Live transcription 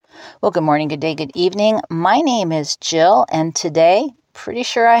Well, good morning, good day, good evening. My name is Jill, and today, pretty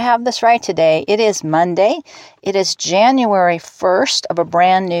sure I have this right today, it is Monday. It is January 1st of a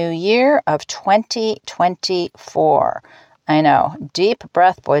brand new year of 2024. I know, deep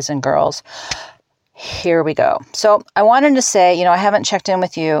breath, boys and girls. Here we go. So I wanted to say, I haven't checked in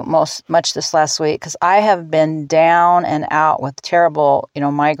with you much this last week because I have been down and out with terrible,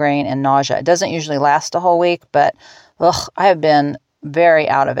 migraine and nausea. It doesn't usually last a whole week, but I have been very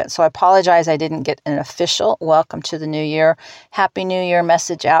out of it. So I apologize I didn't get an official welcome to the new year, Happy New Year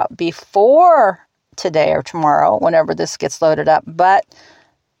message out before today or tomorrow, whenever this gets loaded up. But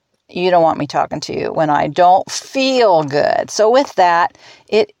you don't want me talking to you when I don't feel good. So with that,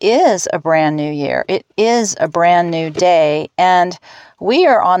 it is a brand new year. It is a brand new day. And we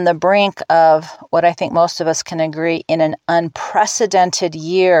are on the brink of what I think most of us can agree in an unprecedented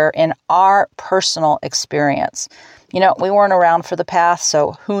year in our personal experience. We weren't around for the past,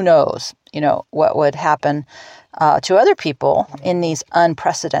 so who knows, what would happen to other people in these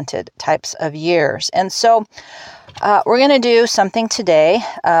unprecedented types of years. And so we're going to do something today.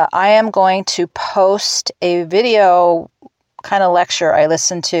 I am going to post a video kind of lecture I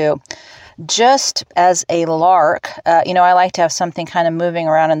listened to just as a lark. I like to have something kind of moving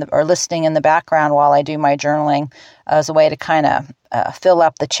around or listening in the background while I do my journaling as a way to kind of fill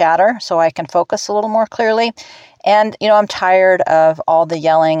up the chatter so I can focus a little more clearly. And, I'm tired of all the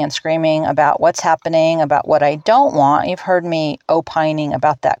yelling and screaming about what's happening, about what I don't want. You've heard me opining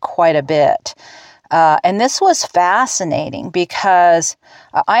about that quite a bit. And this was fascinating because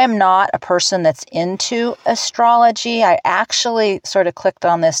I am not a person that's into astrology. I actually sort of clicked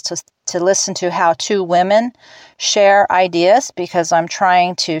on this to listen to how two women share ideas because I'm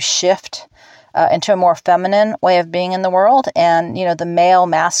trying to shift into a more feminine way of being in the world. And, the male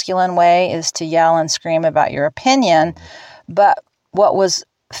masculine way is to yell and scream about your opinion. But what was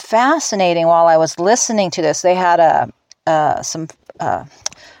fascinating while I was listening to this, they had some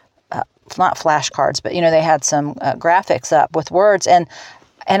not flashcards, but they had some graphics up with words, and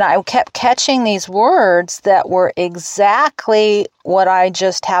I kept catching these words that were exactly what I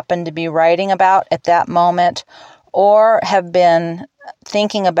just happened to be writing about at that moment, or have been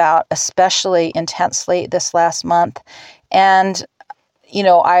thinking about especially intensely this last month. And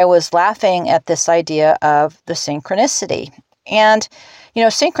I was laughing at this idea of the synchronicity. And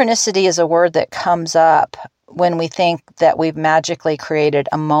synchronicity is a word that comes up when we think that we've magically created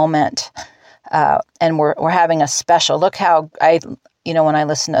a moment and we're having a special, look how when I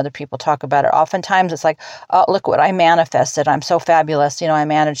listen to other people talk about it, oftentimes it's like, oh, look what I manifested. I'm so fabulous. I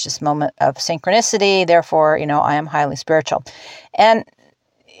managed this moment of synchronicity. Therefore, I am highly spiritual. And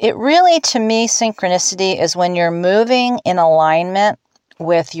it really, to me, synchronicity is when you're moving in alignment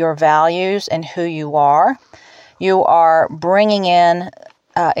with your values and who you are. You are bringing in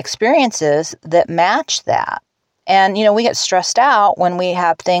experiences that match that. And, we get stressed out when we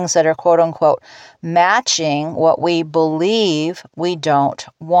have things that are quote unquote matching what we believe we don't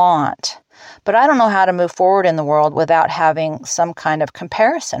want. But I don't know how to move forward in the world without having some kind of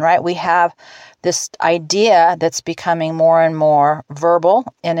comparison, right? We have this idea that's becoming more and more verbal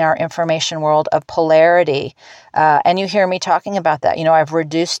in our information world of polarity. And you hear me talking about that. I've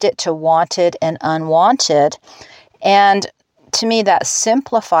reduced it to wanted and unwanted. And to me, that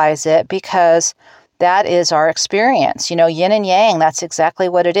simplifies it because that is our experience. Yin and yang, that's exactly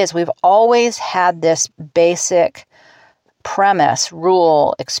what it is. We've always had this basic premise,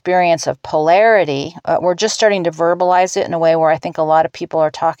 rule, experience of polarity. We're just starting to verbalize it in a way where I think a lot of people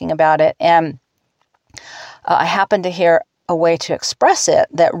are talking about it. And I happen to hear a way to express it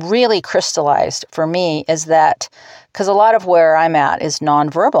that really crystallized for me is that, because a lot of where I'm at is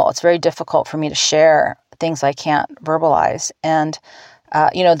nonverbal. It's very difficult for me to share things I can't verbalize. And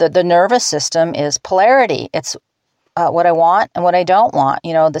the nervous system is polarity. It's what I want and what I don't want.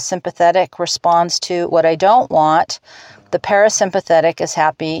 The sympathetic responds to what I don't want. The parasympathetic is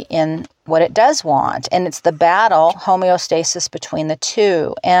happy in what it does want. And it's the battle, homeostasis between the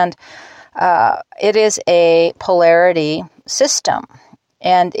two. And it is a polarity system.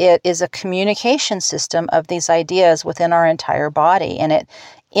 And it is a communication system of these ideas within our entire body. And it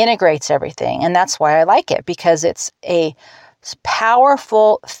integrates everything. And that's why I like it, because it's a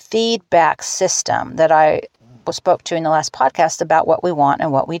powerful feedback system that I spoke to in the last podcast about what we want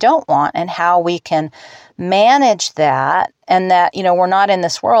and what we don't want and how we can manage that. And that, we're not in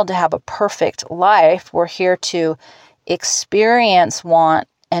this world to have a perfect life. We're here to experience want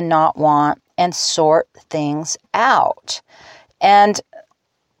and not want and sort things out. And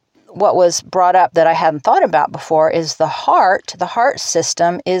what was brought up that I hadn't thought about before is the heart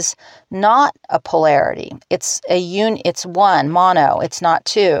system is not a polarity. It's it's one, mono, it's not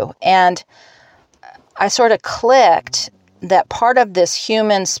two. And I sort of clicked that part of this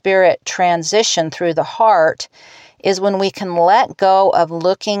human spirit transition through the heart is when we can let go of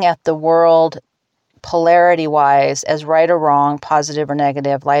looking at the world polarity-wise as right or wrong, positive or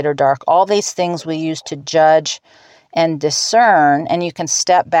negative, light or dark, all these things we use to judge and discern, and you can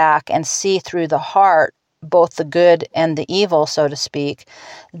step back and see through the heart both the good and the evil, so to speak,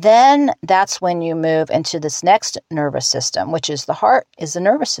 then that's when you move into this next nervous system, which is the heart is the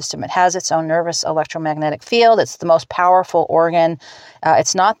nervous system. It has its own nervous electromagnetic field. It's the most powerful organ.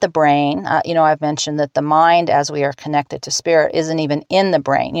 It's not the brain. I've mentioned that the mind, as we are connected to spirit, isn't even in the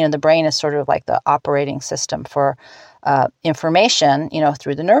brain. The brain is sort of like the operating system for information,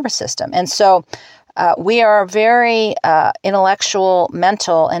 through the nervous system. And so we are very intellectual,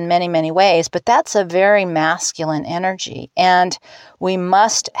 mental in many, many ways, but that's a very masculine energy. And we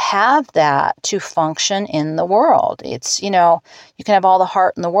must have that to function in the world. It's, you can have all the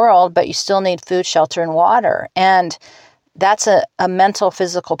heart in the world, but you still need food, shelter, and water. And that's a mental,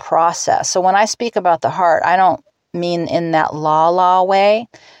 physical process. So when I speak about the heart, I don't mean in that la way.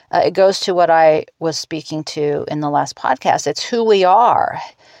 It goes to what I was speaking to in the last podcast. It's who we are,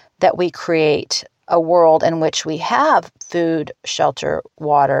 that we create a world in which we have food, shelter,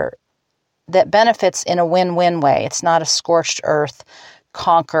 water that benefits in a win-win way. It's not a scorched earth,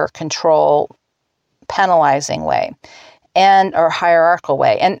 conquer, control, penalizing way or hierarchical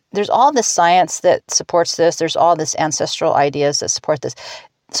way. And there's all this science that supports this. There's all this ancestral ideas that support this.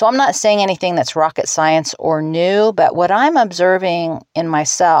 So I'm not saying anything that's rocket science or new, but what I'm observing in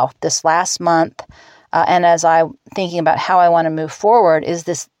myself this last month, and as I'm thinking about how I want to move forward, is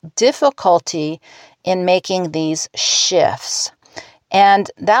this difficulty in making these shifts.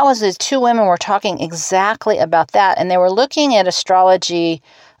 And that was the two women were talking exactly about that. And they were looking at astrology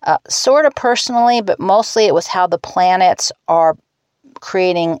sort of personally, but mostly it was how the planets are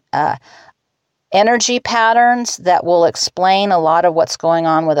creating energy patterns that will explain a lot of what's going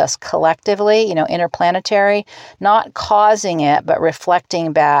on with us collectively, interplanetary, not causing it, but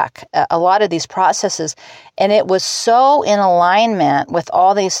reflecting back a lot of these processes. And it was so in alignment with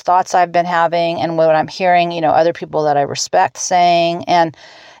all these thoughts I've been having and what I'm hearing, other people that I respect saying. And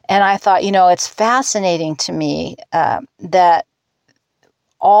I thought, it's fascinating to me that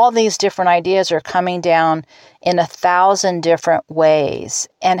all these different ideas are coming down in 1,000 different ways,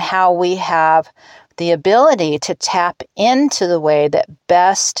 and how we have the ability to tap into the way that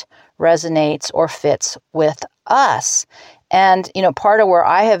best resonates or fits with us. And, part of where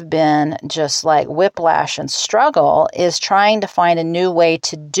I have been just like whiplash and struggle is trying to find a new way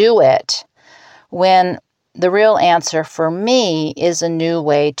to do it, when the real answer for me is a new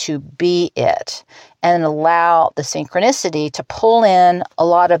way to be it, and allow the synchronicity to pull in a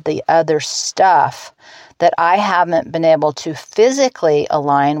lot of the other stuff that I haven't been able to physically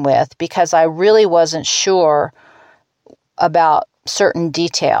align with because I really wasn't sure about certain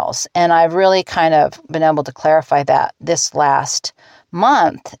details. And I've really kind of been able to clarify that this last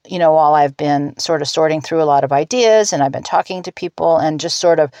month, while I've been sort of sorting through a lot of ideas and I've been talking to people and just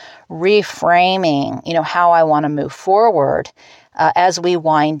sort of reframing, how I want to move forward as we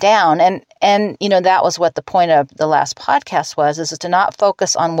wind down. And that was what the point of the last podcast was, is to not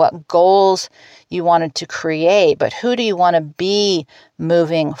focus on what goals you wanted to create, but who do you want to be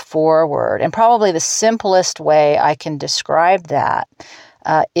moving forward? And probably the simplest way I can describe that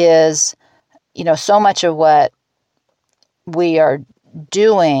is, so much of what we are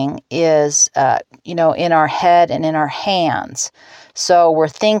doing is, in our head and in our hands. So we're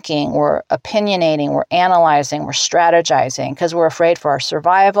thinking, we're opinionating, we're analyzing, we're strategizing because we're afraid for our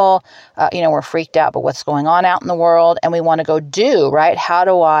survival. We're freaked out about what's going on out in the world, and we want to go do, right? How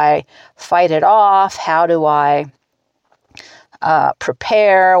do I fight it off? How do I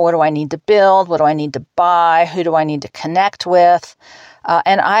prepare? What do I need to build? What do I need to buy? Who do I need to connect with?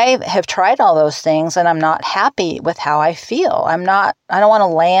 And I have tried all those things, and I'm not happy with how I feel. I don't want to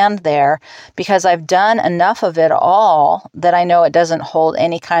land there because I've done enough of it all that I know it doesn't hold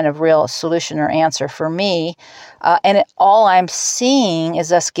any kind of real solution or answer for me. All I'm seeing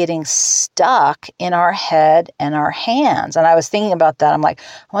is us getting stuck in our head and our hands. And I was thinking about that. I'm like,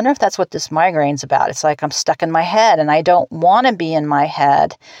 I wonder if that's what this migraine's about. It's like I'm stuck in my head, and I don't want to be in my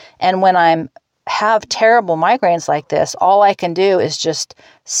head. And when I'm have terrible migraines like this, all I can do is just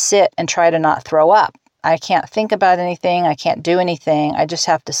sit and try to not throw up. I can't think about anything. I can't do anything. I just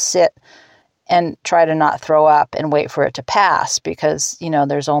have to sit and try to not throw up and wait for it to pass because,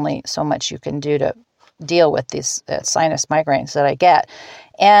 there's only so much you can do to deal with these sinus migraines that I get.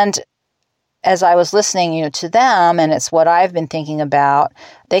 And as I was listening, to them, and it's what I've been thinking about,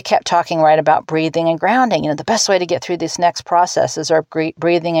 they kept talking right about breathing and grounding. The best way to get through these next processes are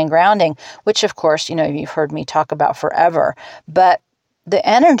breathing and grounding, which of course, you've heard me talk about forever. But the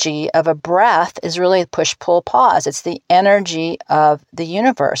energy of a breath is really push, pull, pause. It's the energy of the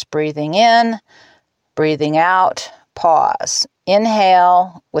universe. Breathing in, breathing out, pause.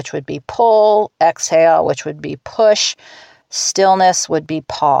 Inhale, which would be pull. Exhale, which would be push. Stillness would be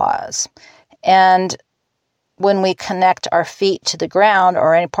pause. And when we connect our feet to the ground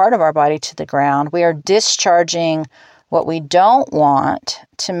or any part of our body to the ground, we are discharging what we don't want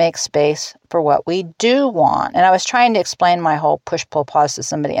to make space for what we do want. And I was trying to explain my whole push, pull, pause to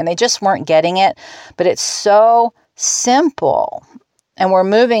somebody, and they just weren't getting it. But it's so simple. And we're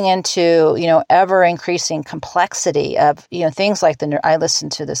moving into, ever increasing complexity of, things like I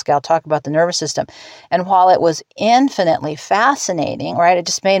listened to this gal talk about the nervous system. And while it was infinitely fascinating, right, it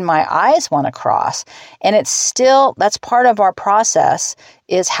just made my eyes want to cross. And it's still, that's part of our process,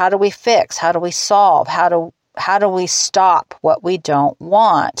 is how do we fix? How do we solve? How do we stop what we don't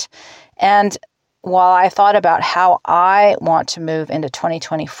want? And while I thought about how I want to move into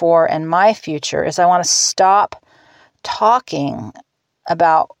 2024 and my future, is I want to stop talking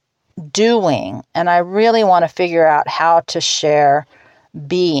about doing, and I really want to figure out how to share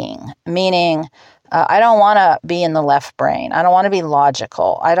being, meaning I don't want to be in the left brain. I don't want to be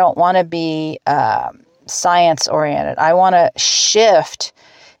logical. I don't want to be science-oriented. I want to shift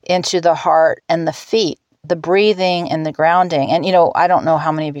into the heart and the feet, the breathing and the grounding. And, I don't know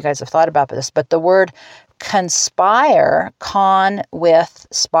how many of you guys have thought about this, but the word conspire, con with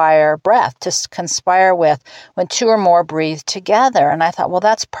spire, breath, to conspire with, when two or more breathe together. And I thought, well,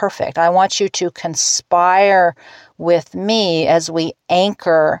 that's perfect. I want you to conspire with me as we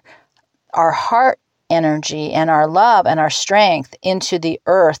anchor our heart energy and our love and our strength into the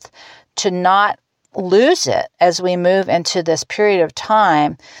earth, to not lose it as we move into this period of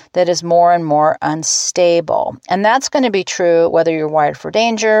time that is more and more unstable. And that's going to be true whether you're wired for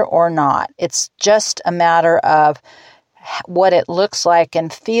danger or not. It's just a matter of what it looks like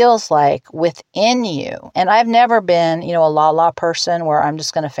and feels like within you. And I've never been, a la person where I'm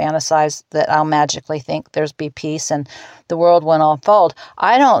just going to fantasize that I'll magically think there's be peace and the world will unfold.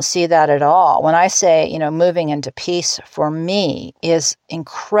 I don't see that at all. When I say, moving into peace for me is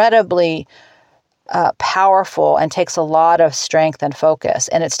incredibly powerful and takes a lot of strength and focus.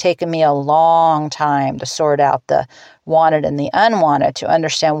 And it's taken me a long time to sort out the wanted and the unwanted, to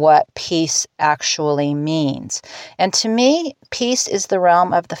understand what peace actually means. And to me, peace is the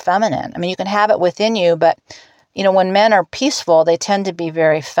realm of the feminine. I mean, you can have it within you, but, when men are peaceful, they tend to be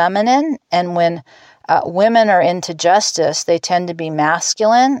very feminine. And when women are into justice, they tend to be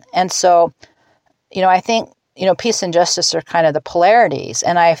masculine. And so, I think, peace and justice are kind of the polarities.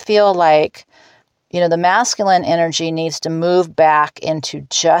 And I feel like the masculine energy needs to move back into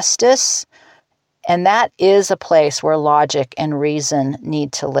justice. And that is a place where logic and reason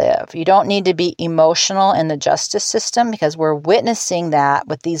need to live. You don't need to be emotional in the justice system, because we're witnessing that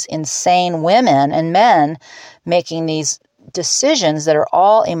with these insane women and men making these decisions that are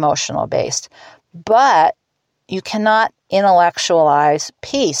all emotional based. But you cannot intellectualize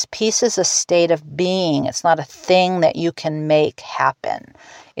peace. Peace is a state of being. It's not a thing that you can make happen.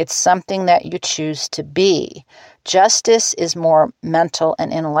 It's something that you choose to be. Justice is more mental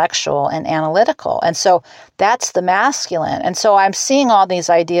and intellectual and analytical. And so that's the masculine. And so I'm seeing all these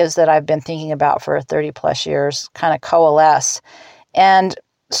ideas that I've been thinking about for 30 plus years kind of coalesce. And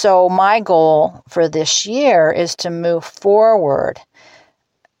so my goal for this year is to move forward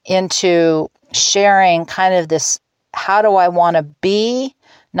into sharing kind of this, how do I want to be,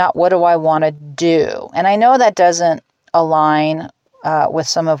 not what do I want to do. And I know that doesn't align with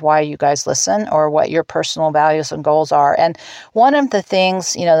some of why you guys listen or what your personal values and goals are. And one of the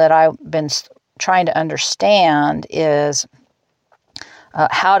things, that I've been trying to understand is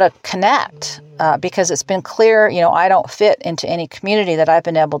how to connect, because it's been clear, I don't fit into any community that I've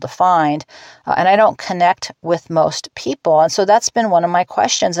been able to find, and I don't connect with most people. And so that's been one of my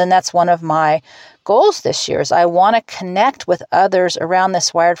questions, and that's one of my goals this year, is I want to connect with others around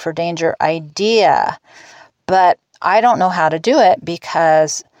this wired for danger idea. But I don't know how to do it,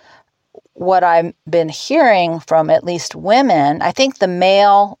 because what I've been hearing from at least women, I think the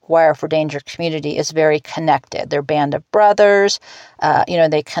male Wire for Danger community is very connected. They're a band of brothers.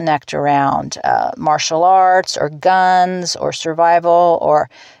 They connect around martial arts or guns or survival, or,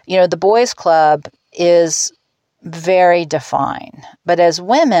 the boys club is very defined. But as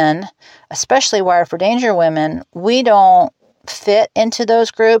women, especially Wire for Danger women, we don't fit into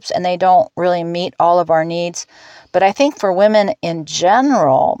those groups and they don't really meet all of our needs. But I think for women in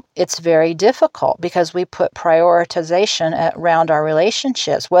general, it's very difficult because we put prioritization around our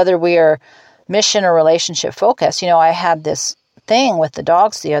relationships, whether we are mission or relationship focused. I had this thing with the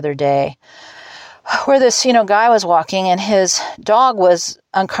dogs the other day where this, guy was walking and his dog was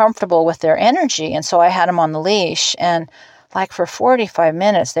uncomfortable with their energy. And so I had him on the leash, and like for 45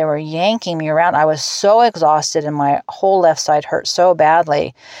 minutes, they were yanking me around. I was so exhausted and my whole left side hurt so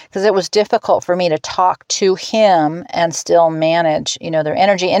badly because it was difficult for me to talk to him and still manage, their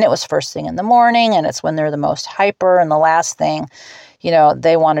energy. And it was first thing in the morning, and it's when they're the most hyper, and the last thing,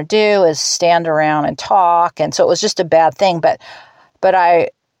 they want to do is stand around and talk. And so it was just a bad thing. But I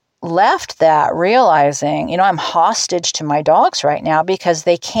left that realizing, I'm hostage to my dogs right now because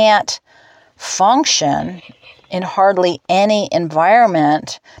they can't function in hardly any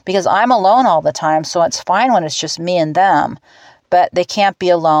environment because I'm alone all the time. So it's fine when it's just me and them, but they can't be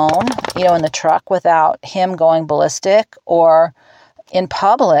alone, in the truck without him going ballistic, or in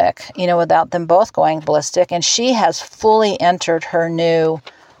public, without them both going ballistic. And she has fully entered her new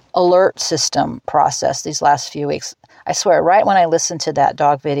alert system process these last few weeks. I swear, right when I listened to that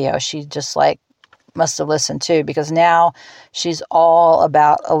dog video, she just must have listened too, because now she's all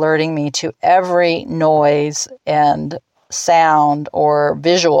about alerting me to every noise and sound or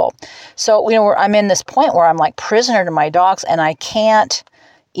visual. So, I'm in this point where I'm like prisoner to my dogs, and I can't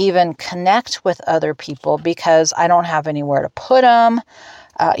even connect with other people because I don't have anywhere to put them.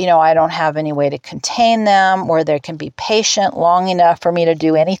 I don't have any way to contain them where they can be patient long enough for me to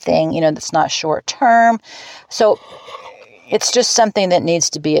do anything, that's not short term. So it's just something that needs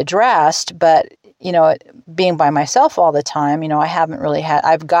to be addressed. But, being by myself all the time, I haven't really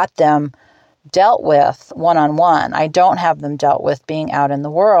I've got them dealt with one-on-one. I don't have them dealt with being out in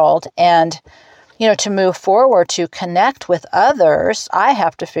the world. And, to move forward, to connect with others, I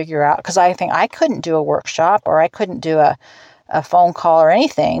have to figure out, because I think I couldn't do a workshop or I couldn't do a phone call or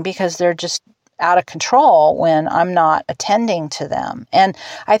anything because they're just out of control when I'm not attending to them. And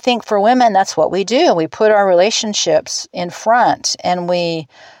I think for women, that's what we do. We put our relationships in front, and we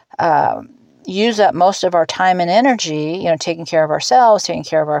use up most of our time and energy, taking care of ourselves, taking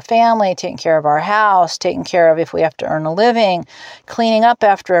care of our family, taking care of our house, taking care of if we have to earn a living, cleaning up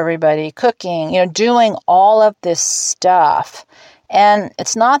after everybody, cooking, doing all of this stuff. And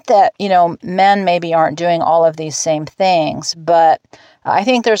it's not that, men maybe aren't doing all of these same things, but I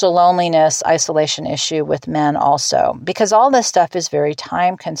think there's a loneliness, isolation issue with men also, because all this stuff is very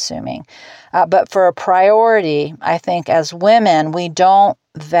time consuming. But for a priority, I think as women, we don't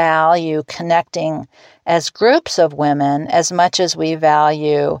value connecting as groups of women as much as we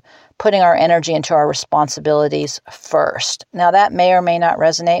value putting our energy into our responsibilities first. Now, that may or may not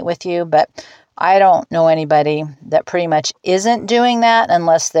resonate with you, but I don't know anybody that pretty much isn't doing that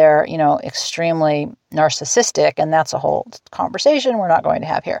unless they're, extremely narcissistic, and that's a whole conversation we're not going to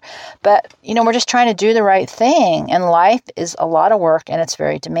have here. But, we're just trying to do the right thing, and life is a lot of work and it's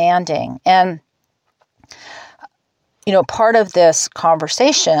very demanding. And part of this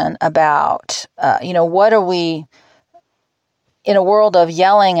conversation about, what are we, in a world of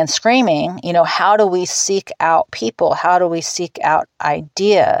yelling and screaming, how do we seek out people? How do we seek out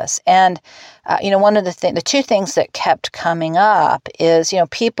ideas? And, one of the two things that kept coming up is,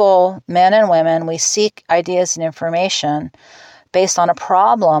 people, men and women, we seek ideas and information based on a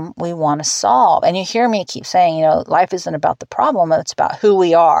problem we want to solve. And you hear me keep saying, life isn't about the problem, it's about who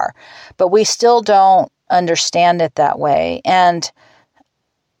we are. But we still don't understand it that way. And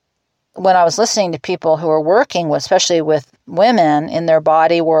when I was listening to people who are working with, especially with women in their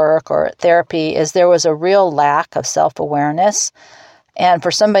body work or therapy, is there was a real lack of self-awareness. And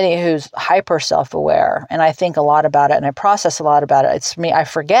for somebody who's hyper self-aware, and I think a lot about it and I process a lot about it, it's me, I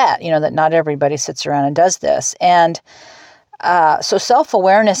forget, that not everybody sits around and does this. And so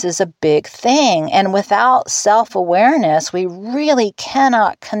self-awareness is a big thing. And without self-awareness, we really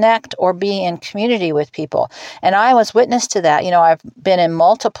cannot connect or be in community with people. And I was witness to that. I've been in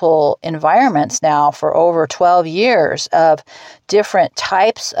multiple environments now for over 12 years of different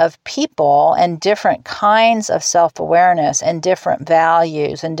types of people and different kinds of self-awareness and different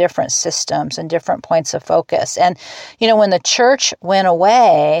values and different systems and different points of focus. And, when the church went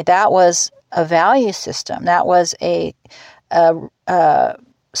away, that was a value system. That was a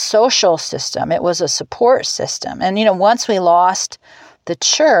social system. It was a support system. And, once we lost the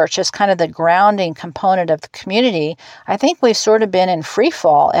church as kind of the grounding component of the community, I think we've sort of been in free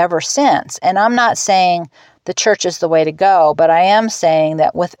fall ever since. And I'm not saying the church is the way to go, but I am saying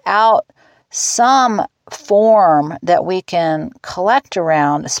that without some form that we can collect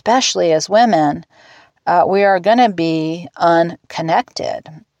around, especially as women, we are going to be unconnected.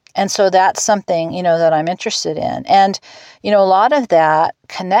 And so that's something, that I'm interested in. And, a lot of that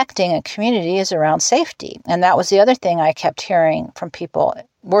connecting a community is around safety. And that was the other thing I kept hearing from people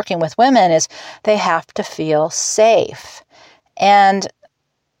working with women is they have to feel safe. And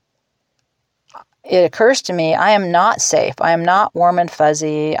it occurs to me, I am not safe. I am not warm and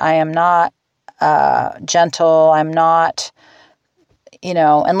fuzzy. I am not gentle. I'm not,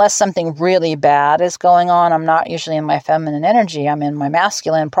 unless something really bad is going on, I'm not usually in my feminine energy. I'm in my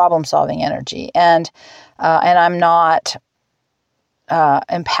masculine problem-solving energy. And I'm not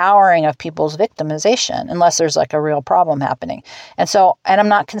empowering of people's victimization unless there's like a real problem happening. And I'm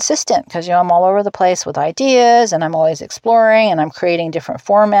not consistent because, I'm all over the place with ideas and I'm always exploring and I'm creating different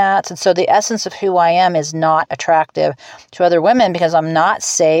formats. And so the essence of who I am is not attractive to other women because I'm not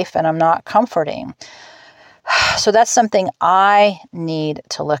safe and I'm not comforting. So that's something I need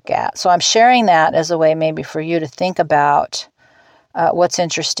to look at. So I'm sharing that as a way maybe for you to think about what's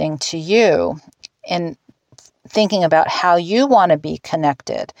interesting to you in thinking about how you want to be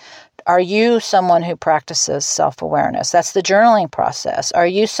connected. Are you someone who practices self-awareness? That's the journaling process. Are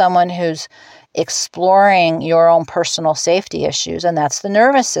you someone who's exploring your own personal safety issues? And that's the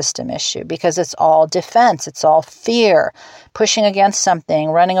nervous system issue because it's all defense. It's all fear, pushing against something,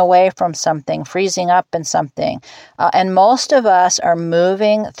 running away from something, freezing up in something. And most of us are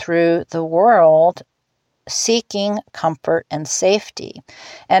moving through the world seeking comfort and safety.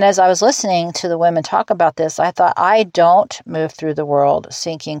 And as I was listening to the women talk about this, I thought, I don't move through the world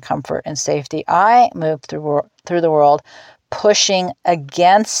seeking comfort and safety. I move through the world pushing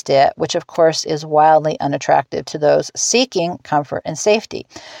against it, which of course is wildly unattractive to those seeking comfort and safety.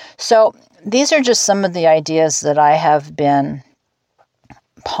 So these are just some of the ideas that I have been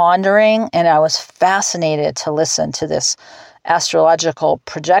pondering, and I was fascinated to listen to this astrological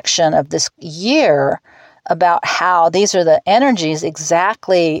projection of this year about how these are the energies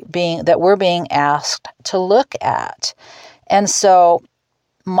exactly that we're being asked to look at. And so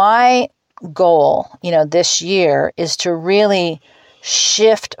my goal, this year is to really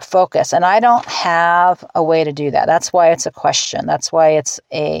shift focus. And I don't have a way to do that. That's why it's a question. That's why it's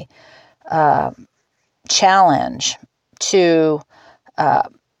a challenge to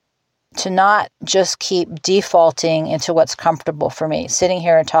not just keep defaulting into what's comfortable for me, sitting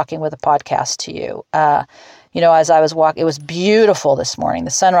here and talking with a podcast to you. As I was walking, it was beautiful this morning.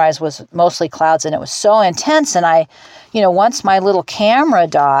 The sunrise was mostly clouds and it was so intense. And I, once my little camera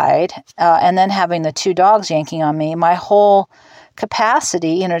died and then having the two dogs yanking on me, my whole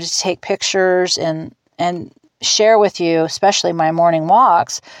capacity, to take pictures and share with you, especially my morning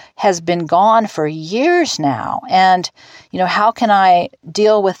walks, has been gone for years now. And, how can I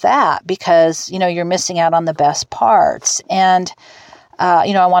deal with that? Because, you're missing out on the best parts. And,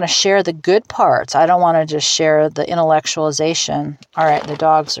 I want to share the good parts. I don't want to just share the intellectualization. All right, the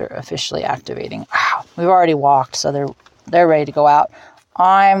dogs are officially activating. Wow, we've already walked, so they're ready to go out.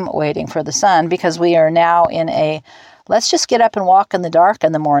 I'm waiting for the sun because we are now in let's just get up and walk in the dark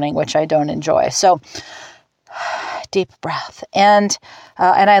in the morning, which I don't enjoy. So deep breath. And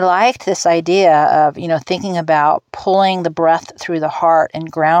I liked this idea of, thinking about pulling the breath through the heart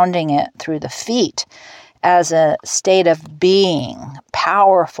and grounding it through the feet as a state of being,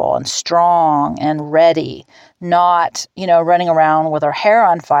 powerful and strong and ready, not, running around with our hair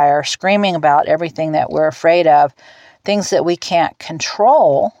on fire, screaming about everything that we're afraid of, things that we can't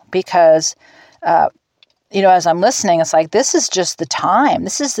control because, as I'm listening, it's like, this is just the time.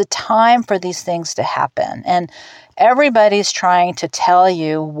 This is the time for these things to happen. And everybody's trying to tell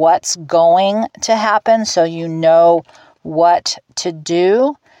you what's going to happen so you know what to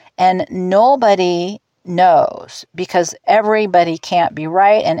do. And nobody knows because everybody can't be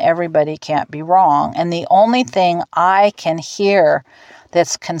right and everybody can't be wrong. And the only thing I can hear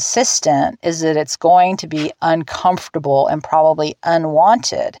that's consistent is that it's going to be uncomfortable and probably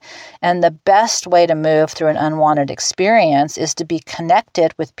unwanted. And the best way to move through an unwanted experience is to be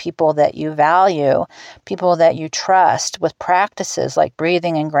connected with people that you value, people that you trust, with practices like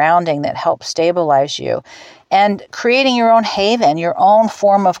breathing and grounding that help stabilize you, and creating your own haven, your own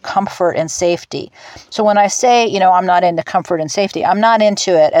form of comfort and safety. So when I say, I'm not into comfort and safety, I'm not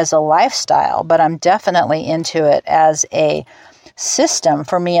into it as a lifestyle, but I'm definitely into it as a system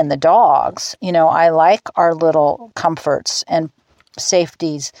for me and the dogs. I like our little comforts and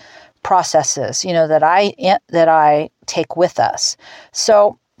safeties processes, that I take with us.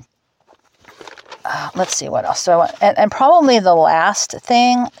 So let's see what else. So, and probably the last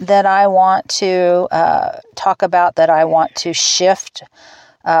thing that I want to talk about, that I want to shift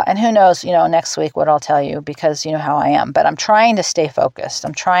And who knows, next week what I'll tell you, because you know how I am. But I'm trying to stay focused.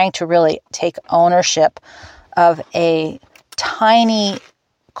 I'm trying to really take ownership of a tiny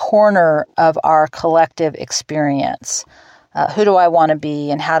corner of our collective experience. Who do I want to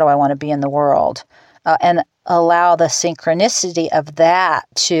be, and how do I want to be in the world? And allow the synchronicity of that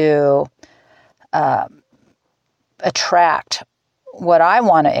to attract what I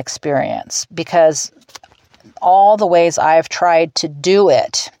want to experience, because all the ways I've tried to do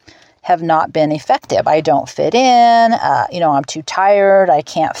it have not been effective. I don't fit in. I'm too tired. I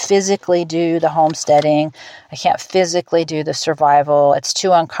can't physically do the homesteading. I can't physically do the survival. It's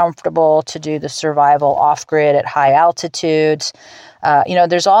too uncomfortable to do the survival off-grid at high altitudes.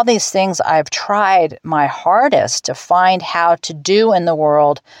 There's all these things I've tried my hardest to find how to do in the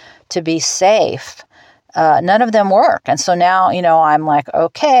world to be safe. None of them work. And so now, I'm like,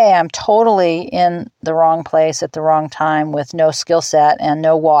 okay, I'm totally in the wrong place at the wrong time with no skill set and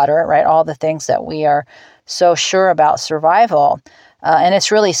no water, right? All the things that we are so sure about survival. And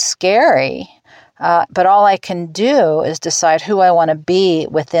it's really scary. But all I can do is decide who I want to be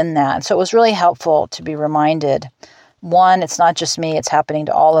within that. And so it was really helpful to be reminded. One, it's not just me, it's happening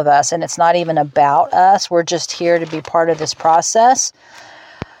to all of us. And it's not even about us. We're just here to be part of this process.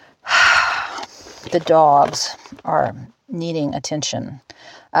 The dogs are needing attention.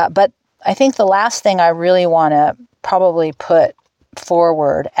 But I think the last thing I really want to probably put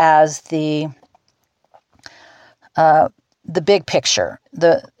forward as the big picture,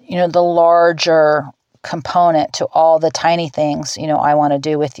 the larger component to all the tiny things, I want to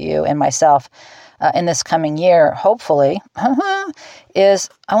do with you and myself in this coming year, hopefully, is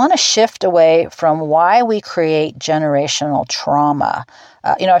I want to shift away from why we create generational trauma.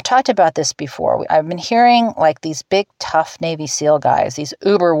 I've talked about this before. I've been hearing like these big, tough Navy SEAL guys, these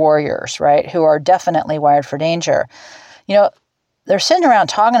uber warriors, right, who are definitely wired for danger. They're sitting around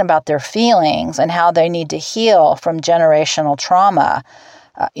talking about their feelings and how they need to heal from generational trauma.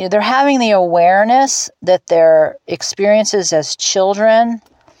 They're having the awareness that their experiences as children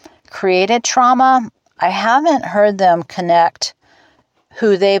created trauma. I haven't heard them connect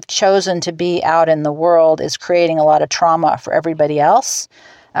who they've chosen to be out in the world is creating a lot of trauma for everybody else.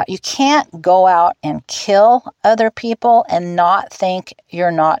 You can't go out and kill other people and not think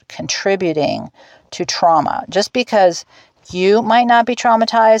you're not contributing to trauma. Just because you might not be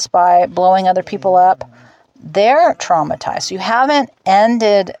traumatized by blowing other people up, they're traumatized. You haven't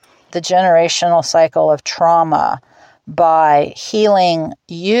ended the generational cycle of trauma by healing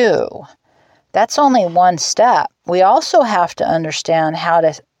you. That's only one step. We also have to understand how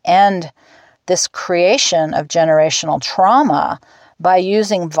to end this creation of generational trauma by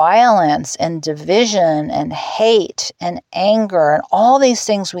using violence and division and hate and anger and all these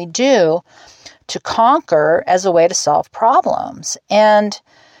things we do to conquer as a way to solve problems. And,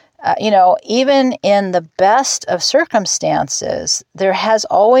 even in the best of circumstances, there has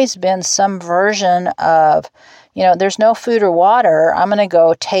always been some version of, there's no food or water. I'm going to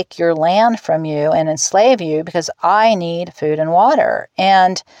go take your land from you and enslave you because I need food and water.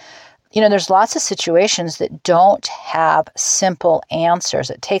 And, there's lots of situations that don't have simple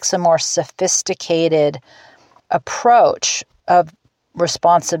answers. It takes a more sophisticated approach of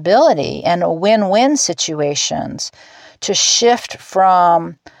responsibility and win-win situations to shift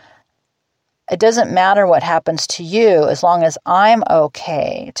from, it doesn't matter what happens to you as long as I'm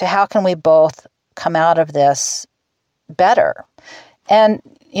okay, to how can we both come out of this better. And,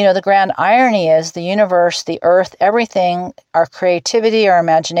 the grand irony is the universe, the earth, everything, our creativity, our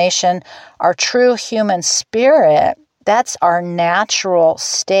imagination, our true human spirit, that's our natural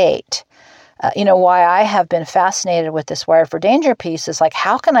state. Why I have been fascinated with this Wired for Danger piece is like,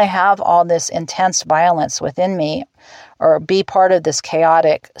 how can I have all this intense violence within me or be part of this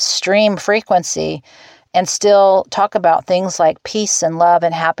chaotic stream frequency and still talk about things like peace and love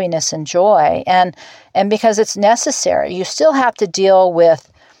and happiness and joy? And because it's necessary, you still have to deal with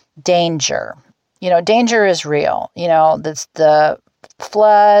danger. Danger is real. That's the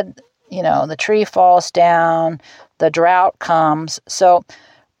flood, the tree falls down, the drought comes. So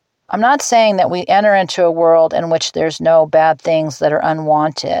I'm not saying that we enter into a world in which there's no bad things that are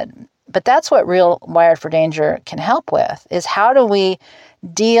unwanted, but that's what real Wired for Danger can help with, is how do we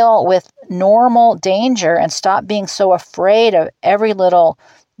deal with normal danger and stop being so afraid of every little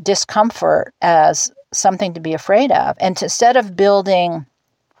discomfort as something to be afraid of. And instead of building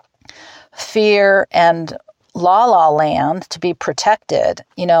fear and la land to be protected,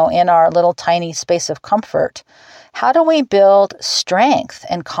 in our little tiny space of comfort, how do we build strength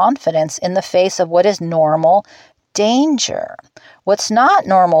and confidence in the face of what is normal danger? What's not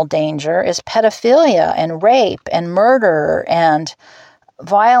normal danger is pedophilia and rape and murder and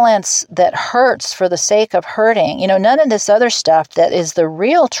violence that hurts for the sake of hurting. None of this other stuff that is the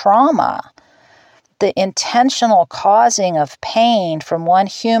real trauma, the intentional causing of pain from one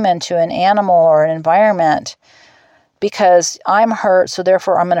human to an animal or an environment because I'm hurt, so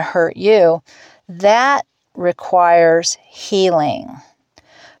therefore I'm going to hurt you, that requires healing.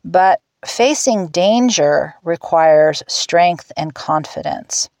 But facing danger requires strength and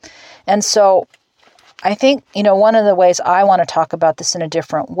confidence. And so I think, one of the ways I want to talk about this in a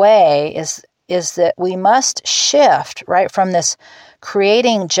different way is that we must shift, right, from this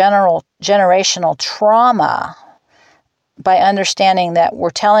creating generational trauma by understanding that we're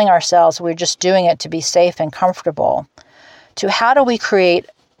telling ourselves we're just doing it to be safe and comfortable, to how do we create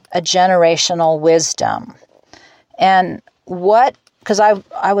a generational wisdom? And because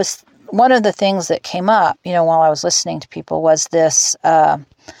I was, one of the things that came up, while I was listening to people was this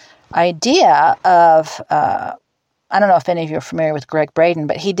idea of, I don't know if any of you are familiar with Greg Braden,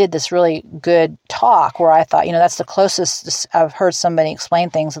 but he did this really good talk where I thought, that's the closest I've heard somebody explain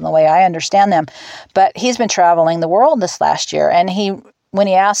things in the way I understand them. But he's been traveling the world this last year, and when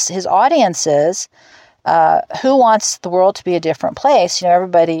he asked his audiences, who wants the world to be a different place,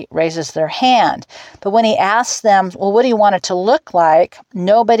 everybody raises their hand. But when he asks them, well, what do you want it to look like?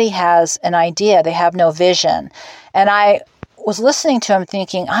 Nobody has an idea. They have no vision. And I was listening to him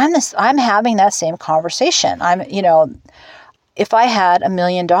thinking, I'm having that same conversation. If I had $1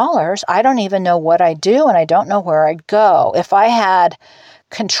 million, I don't even know what I'd do and I don't know where I'd go. If I had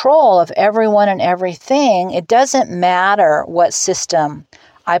control of everyone and everything, it doesn't matter what system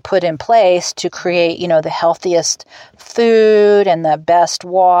I put in place to create, the healthiest food and the best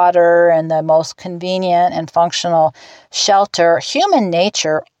water and the most convenient and functional shelter. Human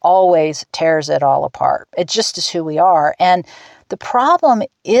nature always tears it all apart. It just is who we are. And the problem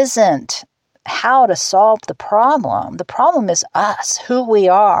isn't how to solve the problem. The problem is us, who we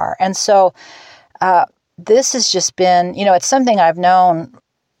are. And so this has just been, it's something I've known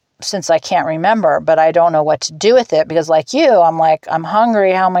since I can't remember, but I don't know what to do with it because like you, I'm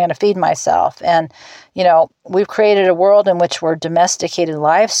hungry. How am I going to feed myself? And, we've created a world in which we're domesticated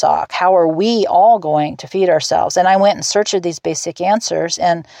livestock. How are we all going to feed ourselves? And I went in search of these basic answers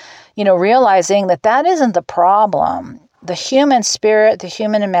and, realizing that isn't the problem. The human spirit, the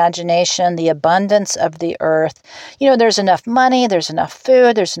human imagination, the abundance of the earth. There's enough money, there's enough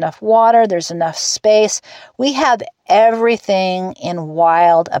food, there's enough water, there's enough space. We have everything in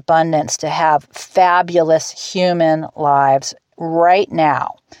wild abundance to have fabulous human lives right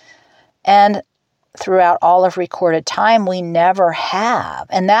now. And throughout all of recorded time, we never have.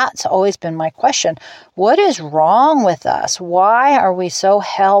 And that's always been my question. What is wrong with us? Why are we so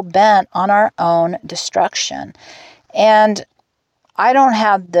hell-bent on our own destruction? And I don't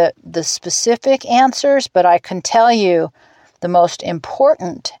have the specific answers, but I can tell you the most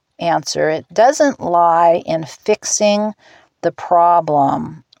important answer. It doesn't lie in fixing the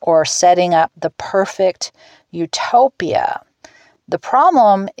problem or setting up the perfect utopia. The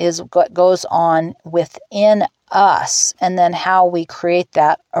problem is what goes on within us and then how we create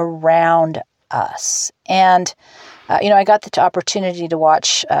that around us. And I got the opportunity to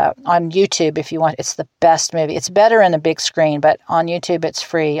watch on YouTube if you want. It's the best movie. It's better in a big screen, but on YouTube it's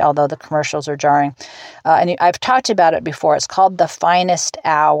free, although the commercials are jarring. And I've talked about it before. It's called The Finest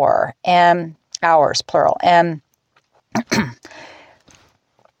Hour, and hours, plural. And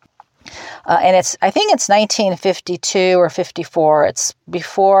and I think it's 1952 or 54. It's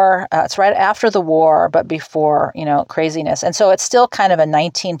before, it's right after the war, but before, craziness. And so it's still kind of a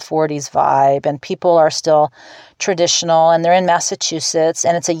 1940s vibe, and people are still traditional, and they're in Massachusetts,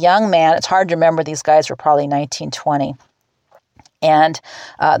 and it's a young man. It's hard to remember. These guys were probably 1920. And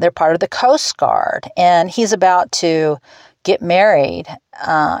they're part of the Coast Guard, and he's about to get married.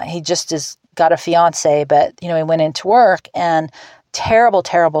 He just got a fiance, but, he went into work, and terrible,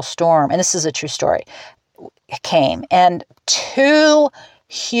 terrible storm, and this is a true story, came, and 2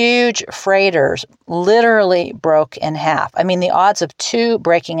 huge freighters literally broke in half. I mean, the odds of 2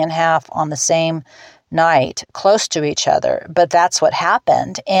 breaking in half on the same night, close to each other, but that's what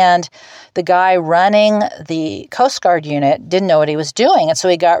happened. And the guy running the Coast Guard unit didn't know what he was doing, and so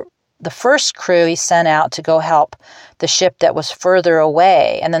he got the first crew he sent out to go help the ship that was further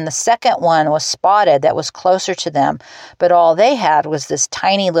away. And then the second one was spotted that was closer to them. But all they had was this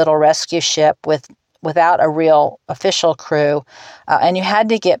tiny little rescue ship without a real official crew. And you had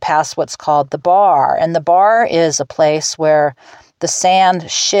to get past what's called the bar. And the bar is a place where the sand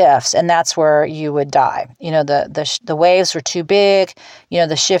shifts, and that's where you would die. The waves were too big.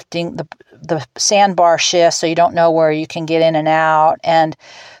 The sandbar shifts, so you don't know where you can get in and out. And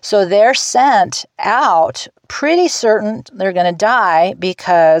so they're sent out pretty certain they're going to die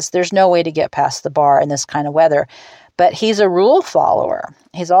because there's no way to get past the bar in this kind of weather. But he's a rule follower.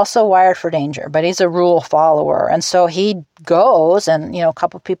 He's also wired for danger, but he's a rule follower. And so he goes, and, a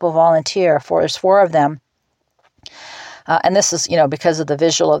couple of people volunteer. There's 4 of them. And this is, because of the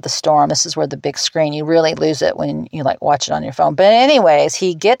visual of the storm, this is where the big screen, you really lose it when you watch it on your phone. But anyways,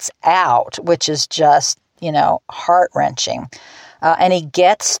 he gets out, which is just, heart-wrenching. And he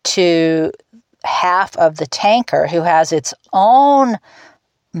gets to half of the tanker, who has its own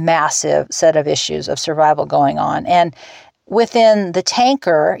massive set of issues of survival going on. And within the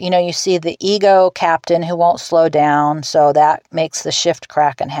tanker, you see the ego captain who won't slow down, so that makes the shift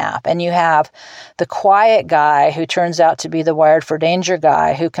crack in half. And you have the quiet guy who turns out to be the wired for danger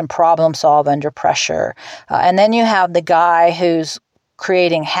guy who can problem solve under pressure. And then you have the guy who's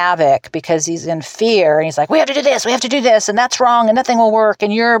creating havoc because he's in fear, and he's like, we have to do this, and that's wrong, and nothing will work,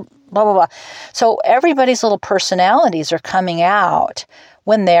 and you're blah, blah, blah. So everybody's little personalities are coming out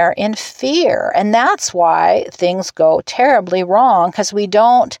when they're in fear. And that's why things go terribly wrong, because we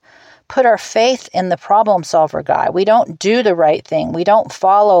don't put our faith in the problem solver guy. We don't do the right thing. We don't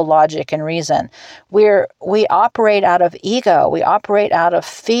follow logic and reason. We operate out of ego. We operate out of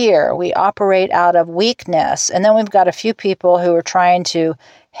fear. We operate out of weakness. And then we've got a few people who are trying to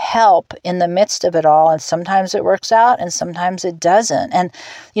help in the midst of it all. And sometimes it works out and sometimes it doesn't. And,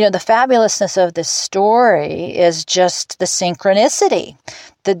 the fabulousness of this story is just the synchronicity,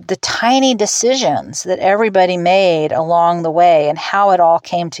 the tiny decisions that everybody made along the way and how it all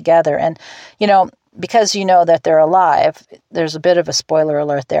came together. And, because that they're alive, there's a bit of a spoiler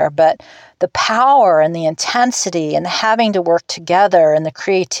alert there, but the power and the intensity and the having to work together and the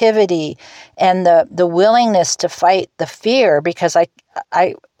creativity and the willingness to fight the fear, because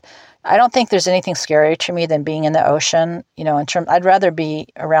I don't think there's anything scarier to me than being in the ocean. I'd rather be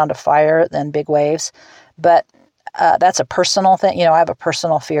around a fire than big waves, but that's a personal thing. I have a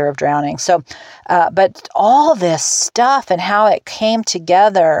personal fear of drowning. So, but all this stuff and how it came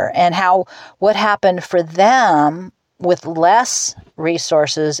together and what happened for them with less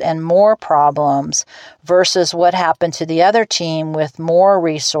resources and more problems versus what happened to the other team with more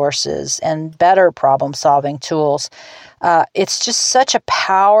resources and better problem-solving tools. It's just such a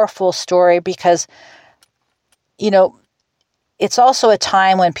powerful story because, it's also a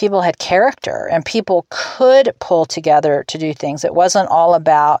time when people had character and people could pull together to do things. It wasn't all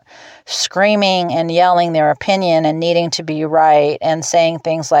about screaming and yelling their opinion and needing to be right and saying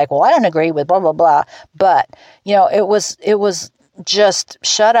things like, well, I don't agree with blah, blah, blah. But, it was just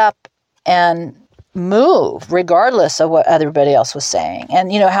shut up and move regardless of what everybody else was saying.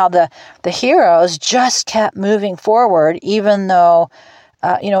 And, how the heroes just kept moving forward even though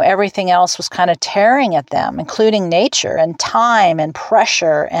everything else was kind of tearing at them, including nature and time and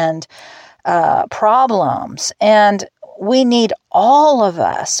pressure and problems. And we need all of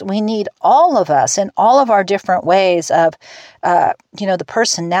us. We need all of us in all of our different ways of, the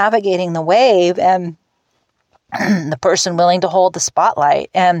person navigating the wave and the person willing to hold the spotlight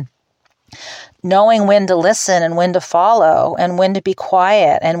and knowing when to listen and when to follow and when to be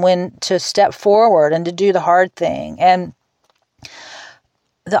quiet and when to step forward and to do the hard thing. And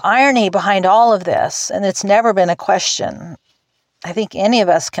the irony behind all of this, and it's never been a question I think any of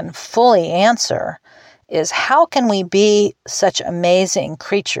us can fully answer, is how can we be such amazing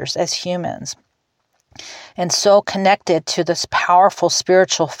creatures as humans and so connected to this powerful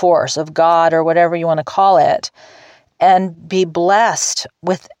spiritual force of God or whatever you want to call it, and be blessed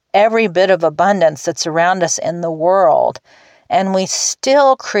with every bit of abundance that's around us in the world, and we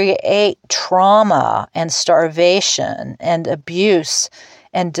still create trauma and starvation and abuse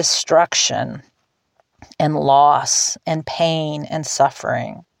and destruction and loss and pain and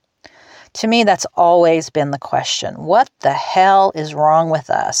suffering. To me, that's always been the question. What the hell is wrong with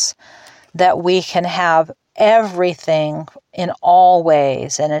us that we can have everything in all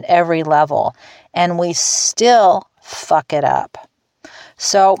ways and at every level, and we still fuck it up?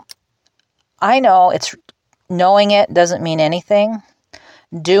 So I know knowing it doesn't mean anything.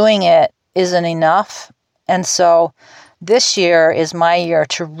 Doing it isn't enough. And so this year is my year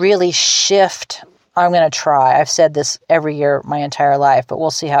to really shift. I'm going to try. I've said this every year my entire life, but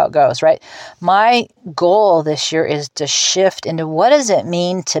we'll see how it goes, right? My goal this year is to shift into what does it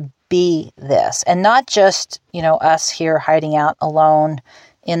mean to be this? And not just, us here hiding out alone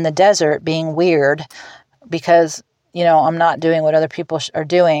in the desert being weird because, I'm not doing what other people are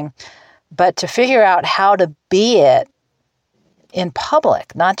doing, but to figure out how to be it in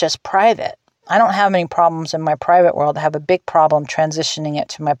public, not just private. I don't have any problems in my private world. I have a big problem transitioning it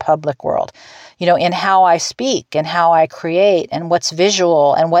to my public world, in how I speak and how I create and what's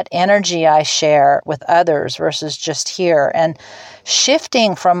visual and what energy I share with others versus just here. And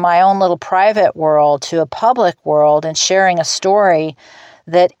shifting from my own little private world to a public world and sharing a story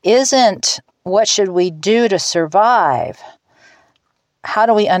that isn't what should we do to survive? How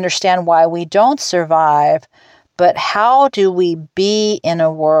do we understand why we don't survive? But how do we be in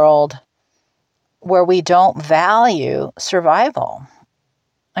a world where we don't value survival?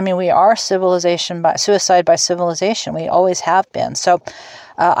 I mean, we are suicide by civilization. We always have been. So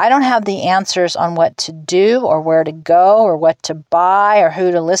I don't have the answers on what to do or where to go or what to buy or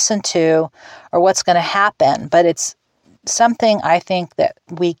who to listen to or what's going to happen. But it's something I think that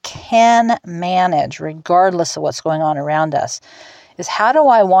we can manage regardless of what's going on around us, is how do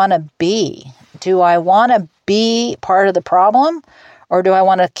I want to be? Do I want to be part of the problem? Or do I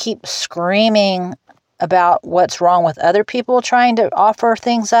want to keep screaming about what's wrong with other people trying to offer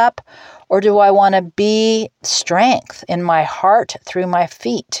things up? Or do I want to be strength in my heart through my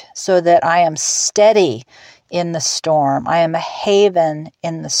feet so that I am steady in the storm? I am a haven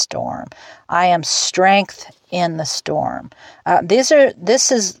in the storm. I am strength in the storm. This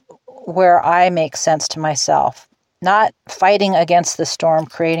is where I make sense to myself, not fighting against the storm,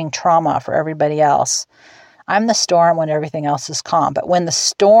 creating trauma for everybody else. I'm the storm when everything else is calm. But when the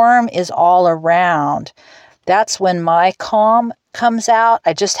storm is all around, that's when my calm comes out.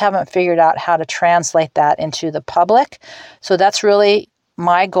 I just haven't figured out how to translate that into the public. So that's really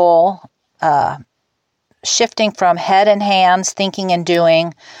my goal, shifting from head and hands, thinking and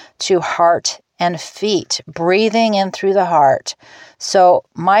doing, to heart and feet, breathing in through the heart. So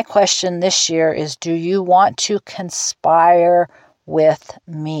my question this year is, do you want to conspire with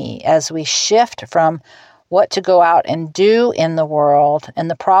me as we shift from what to go out and do in the world and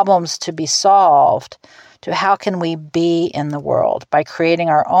the problems to be solved to how can we be in the world by creating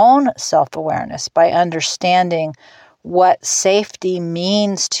our own self-awareness, by understanding what safety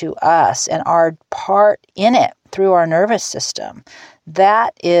means to us and our part in it through our nervous system.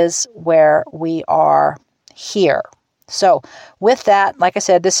 That is where we are here. So with that, like I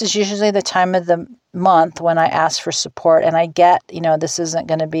said, this is usually the time of the month when I ask for support, and I get, this isn't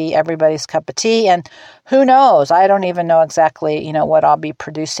going to be everybody's cup of tea, and who knows? I don't even know exactly, what I'll be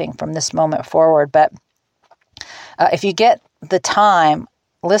producing from this moment forward, but if you get the time,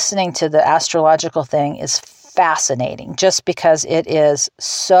 listening to the astrological thing is fascinating just because it is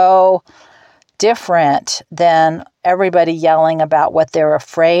so different than everybody yelling about what they're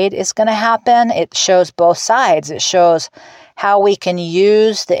afraid is going to happen. It shows both sides. It shows how we can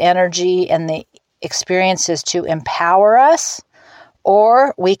use the energy and the experiences to empower us,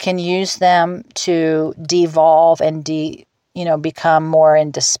 or we can use them to devolve and become more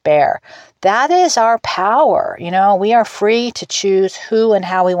in despair. That is our power. We are free to choose who and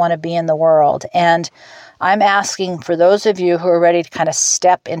how we want to be in the world. And I'm asking for those of you who are ready to kind of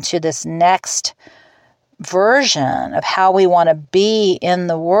step into this next version of how we want to be in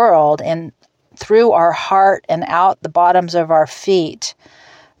the world and through our heart and out the bottoms of our feet,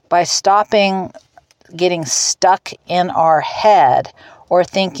 by stopping getting stuck in our head or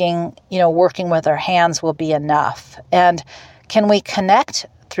thinking, working with our hands will be enough. And can we connect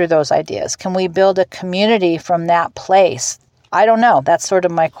through those ideas? Can we build a community from that place? I don't know. That's sort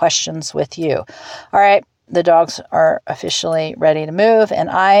of my questions with you. All right. The dogs are officially ready to move, and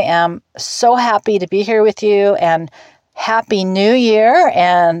I am so happy to be here with you, and Happy New Year,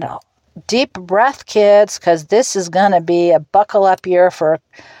 and deep breath, kids, because this is going to be a buckle up year for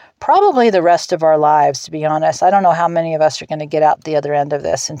probably the rest of our lives, to be honest. I don't know how many of us are going to get out the other end of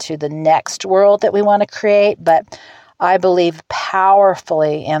this into the next world that we want to create, but I believe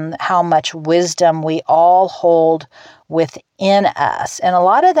powerfully in how much wisdom we all hold within us. And a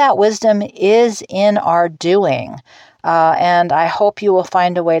lot of that wisdom is in our doing. And I hope you will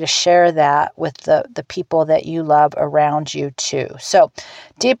find a way to share that with the people that you love around you too. So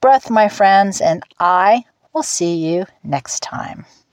deep breath, my friends, and I will see you next time.